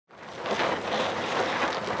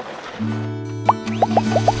Hey,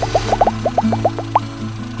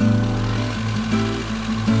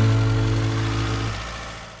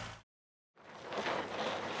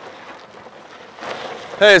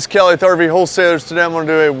 it's Kelly with RV Wholesalers. Today I'm going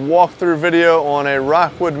to do a walkthrough video on a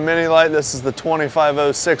Rockwood Mini Lite. This is the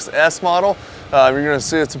 2506S model. You're going to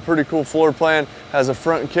see it's a pretty cool floor plan. Has a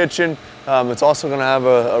front kitchen. It's also going to have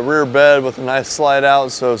a rear bed with a nice slide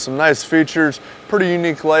out, so some nice features. Pretty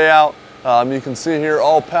unique layout. You can see here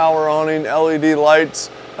all power awning, LED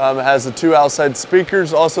lights. It has the 2 outside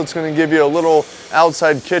speakers. Also, it's going to give you a little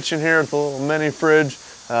outside kitchen here with a little mini fridge.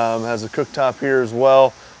 Has a cooktop here as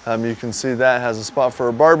well. You can see that has a spot for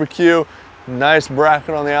a barbecue. Nice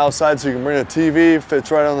bracket on the outside so you can bring a TV.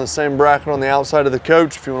 Fits right on the same bracket on the outside of the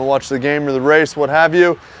coach if you want to watch the game or the race, what have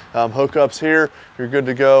you. Hookups here, you're good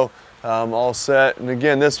to go. All set. And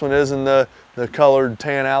again, this one is in the colored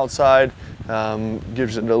tan outside.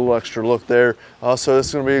 Gives it a little extra look there. Also, this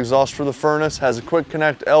is going to be exhaust for the furnace. Has a quick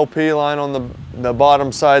connect LP line on the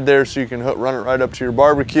bottom side there so you can run it right up to your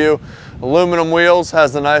barbecue. Aluminum wheels.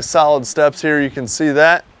 Has the nice solid steps here. You can see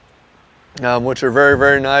that. Which are very,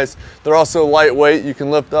 very nice. They're also lightweight. You can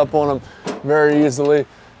lift up on them very easily.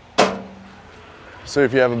 So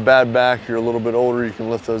if you have a bad back, you're a little bit older, you can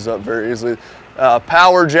lift those up very easily.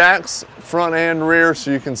 Power jacks, front and rear, so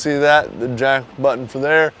you can see that, the jack button for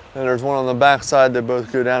there. And there's one on the back side. They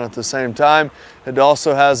both go down at the same time. It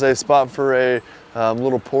also has a spot for a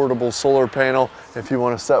little portable solar panel if you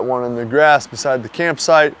want to set one in the grass beside the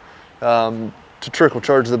campsite. To trickle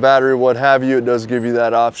charge the battery, what have you. It does give you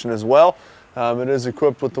that option as well. It is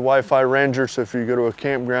equipped with the Wi-Fi Ranger, so if you go to a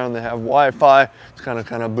campground, they have Wi-Fi. It's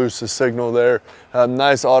kind of boosts the signal there.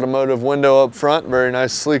 Nice automotive window up front, very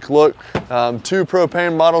nice sleek look. 2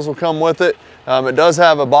 propane bottles will come with it. It does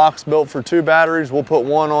have a box built for 2 batteries. We'll put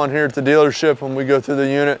one on here at the dealership when we go through the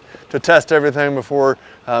unit to test everything before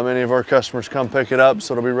any of our customers come pick it up,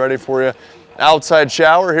 so it'll be ready for you. Outside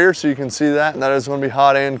shower here, so you can see that, and that is going to be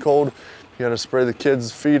hot and cold. You got to spray the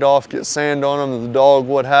kids' feet off, get sand on them, the dog,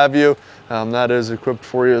 what have you. That is equipped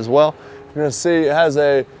for you as well. You're going to see it has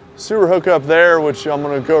a sewer hookup there, which I'm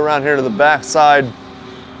going to go around here to the back side.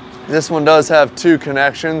 This one does have 2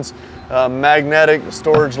 connections, magnetic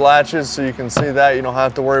storage latches, so you can see that. You don't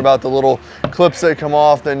have to worry about the little clips that come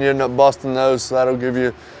off, then you end up busting those, so that'll give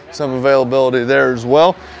you some availability there as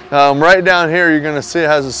well. Right down here, you're going to see it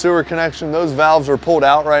has a sewer connection. Those valves are pulled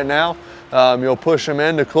out right now. You'll push them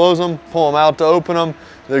in to close them, pull them out to open them.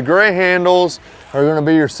 The gray handles are going to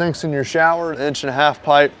be your sinks in your shower, 1.5 inch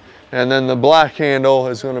pipe, and then the black handle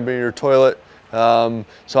is going to be your toilet. So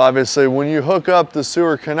obviously when you hook up the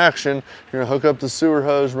sewer connection, you're going to hook up the sewer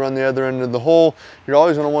hose, run the other end of the hole. You're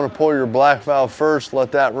always going to want to pull your black valve first,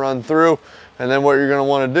 let that run through, and then what you're going to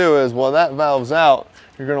want to do is, while that valve's out,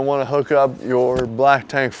 you're going to want to hook up your black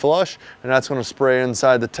tank flush, and that's going to spray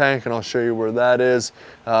inside the tank, and I'll show you where that is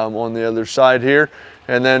on the other side here.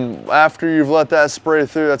 And then after you've let that spray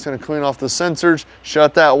through, that's going to clean off the sensors,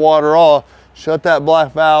 shut that water off, shut that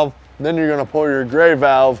black valve, then you're going to pull your gray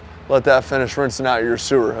valve, let that finish rinsing out your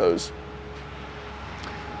sewer hose.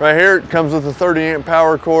 Right here, it comes with a 30 amp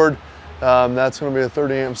power cord. That's going to be a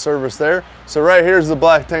 30 amp service there. So right here's the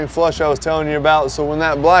black tank flush I was telling you about. So when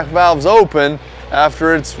that black valve's open,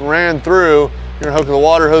 after it's ran through, you're going to hook the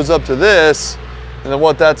water hose up to this, and then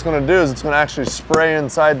what that's going to do is it's going to actually spray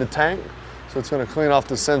inside the tank. So it's going to clean off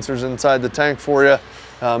the sensors inside the tank for you,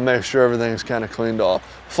 make sure everything's kind of cleaned off.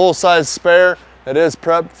 Full size spare. It is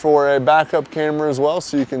prepped for a backup camera as well,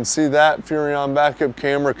 so you can see that Furrion backup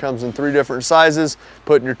camera comes in 3 different sizes.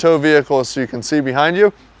 Put in your tow vehicle so you can see behind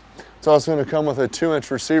you. It's also going to come with a 2-inch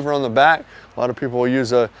receiver on the back. A lot of people will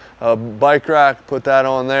use a bike rack, put that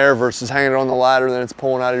on there versus hanging it on the ladder, then it's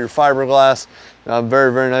pulling out of your fiberglass.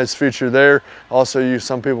 Very, very nice feature there. Also,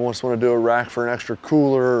 some people just want to do a rack for an extra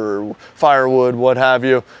cooler or firewood, what have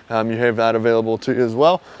you. You have that available to you as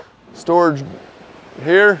well. Storage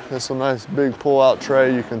here, this is a nice big pull-out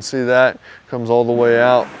tray. You can see that comes all the way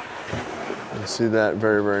out. You can see that,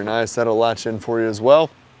 very, very nice. That'll latch in for you as well.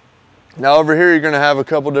 Now over here, you're going to have a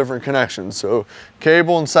couple different connections. So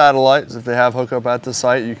cable and satellites, if they have hookup at the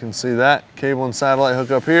site, you can see that. Cable and satellite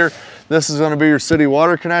hookup here. This is going to be your city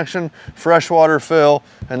water connection, freshwater fill,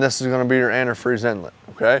 and this is going to be your antifreeze inlet,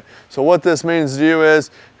 okay? So what this means to you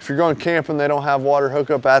is, if you're going camping, they don't have water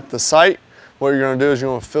hookup at the site, what you're going to do is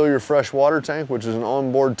you're going to fill your fresh water tank, which is an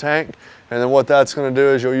onboard tank, and then what that's going to do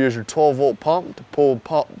is you'll use your 12-volt pump to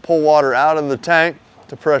pull water out of the tank,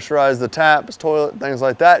 to pressurize the taps, toilet, things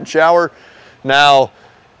like that, shower. Now,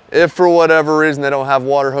 if for whatever reason they don't have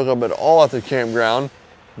water hookup at all at the campground,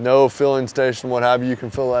 no filling station, what have you, you can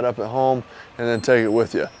fill that up at home and then take it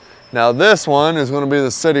with you. Now this one is going to be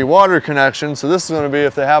the city water connection. So this is going to be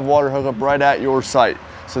if they have water hookup right at your site.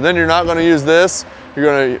 So then you're not going to use this. You're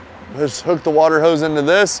going to just hook the water hose into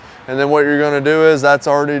this, and then what you're going to do is that's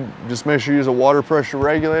already, just make sure you use a water pressure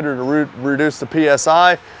regulator to reduce the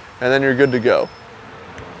PSI, and then you're good to go.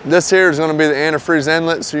 This here is going to be the antifreeze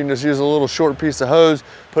inlet, so you can just use a little short piece of hose,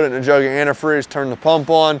 put it in a jug of antifreeze, turn the pump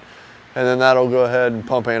on, and then that'll go ahead and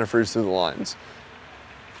pump antifreeze through the lines.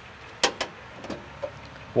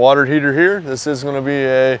 Water heater here, this is going to be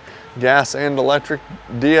a gas and electric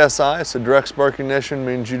DSI, so direct spark ignition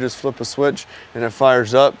means you just flip a switch and it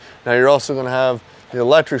fires up. Now you're also going to have the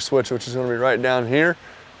electric switch, which is going to be right down here,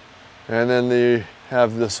 and then they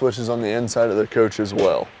have the switches on the inside of the coach as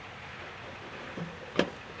well.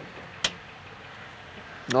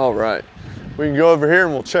 All right, we can go over here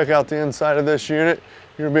and we'll check out the inside of this unit.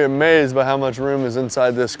 You're going to be amazed by how much room is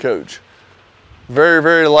inside this coach. Very,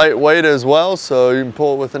 very lightweight as well, so you can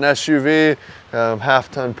pull it with an SUV,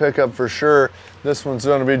 half-ton pickup for sure. This one's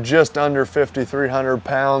going to be just under 5,300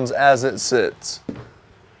 pounds as it sits.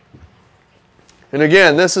 And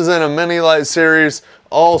again, this is in a Mini Lite series,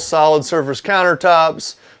 all solid surface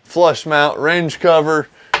countertops, flush mount range cover.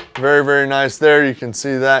 Very, very nice there. You can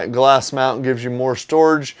see that glass mount gives you more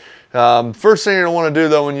storage. First thing you're going to want to do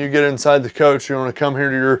though when you get inside the coach, you want to come here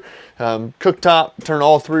to your cooktop, turn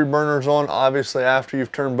all 3 burners on, obviously after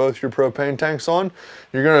you've turned both your propane tanks on.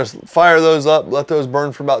 You're going to fire those up, let those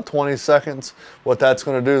burn for about 20 seconds. What that's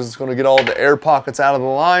going to do is it's going to get all the air pockets out of the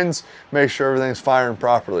lines, make sure everything's firing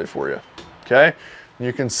properly for you. Okay,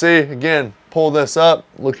 you can see, again, pull this up,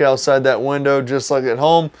 look outside that window just like at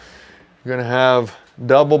home. You're going to have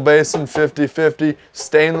double basin 50/50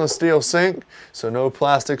 stainless steel sink, so no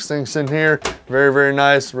plastic sinks in here. Very, very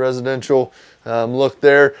nice residential look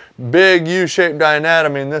there. Big U-shaped dinette. I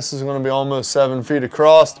mean, this is going to be almost 7 feet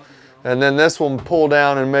across, and then this will pull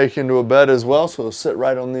down and make into a bed as well, so it'll sit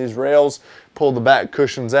right on these rails. Pull the back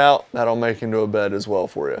cushions out, that'll make into a bed as well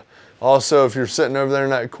for you. Also, if you're sitting over there in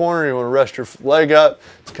that corner, you want to rest your leg up,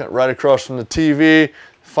 it's cut right across from the TV,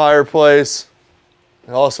 fireplace.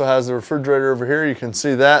 It also has the refrigerator over here. You can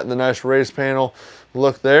see that, the nice raised panel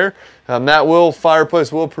look there. That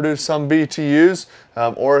fireplace will produce some BTUs,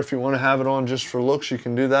 or if you want to have it on just for looks, you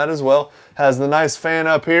can do that as well. Has the nice fan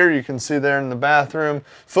up here. You can see there in the bathroom.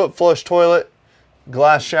 Foot flush toilet,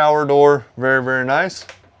 glass shower door. Very, very nice.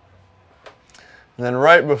 And then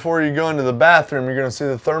right before you go into the bathroom, you're going to see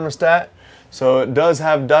the thermostat. So it does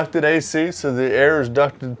have ducted AC, so the air is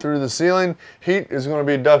ducted through the ceiling. Heat is going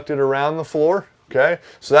to be ducted around the floor. Okay,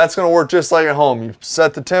 so that's going to work just like at home. You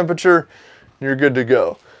set the temperature, you're good to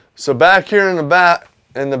go. So back here in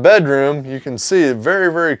the bedroom, you can see a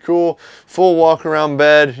very, very cool full walk around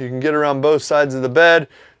bed. You can get around both sides of the bed.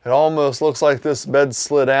 It almost looks like this bed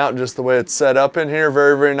slid out just the way it's set up in here.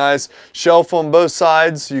 Very, very nice. Shelf on both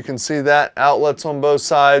sides. You can see that. Outlets on both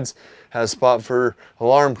sides. Has spot for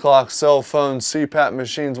alarm clocks, cell phones, CPAP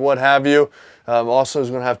machines, what have you. Also is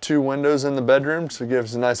going to have 2 windows in the bedroom, so it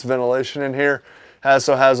gives a nice ventilation in here.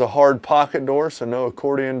 Also has a hard pocket door, so no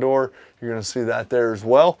accordion door. You're going to see that there as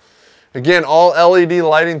well. Again, all LED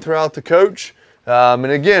lighting throughout the coach. And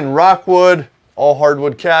again, Rockwood, all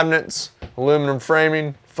hardwood cabinets, aluminum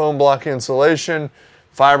framing, foam block insulation,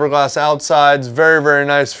 fiberglass outsides. Very, very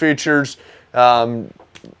nice features.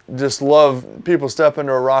 Just love, people step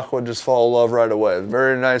into a Rockwood, just fall in love right away.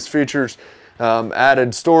 Very nice features.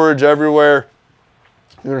 Added storage everywhere.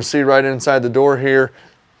 You're going to see right inside the door here,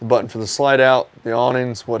 the button for the slide out, the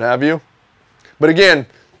awnings, what have you. But again,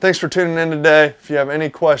 thanks for tuning in today. If you have any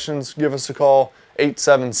questions, give us a call,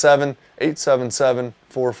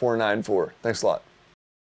 877-877-4494. Thanks a lot.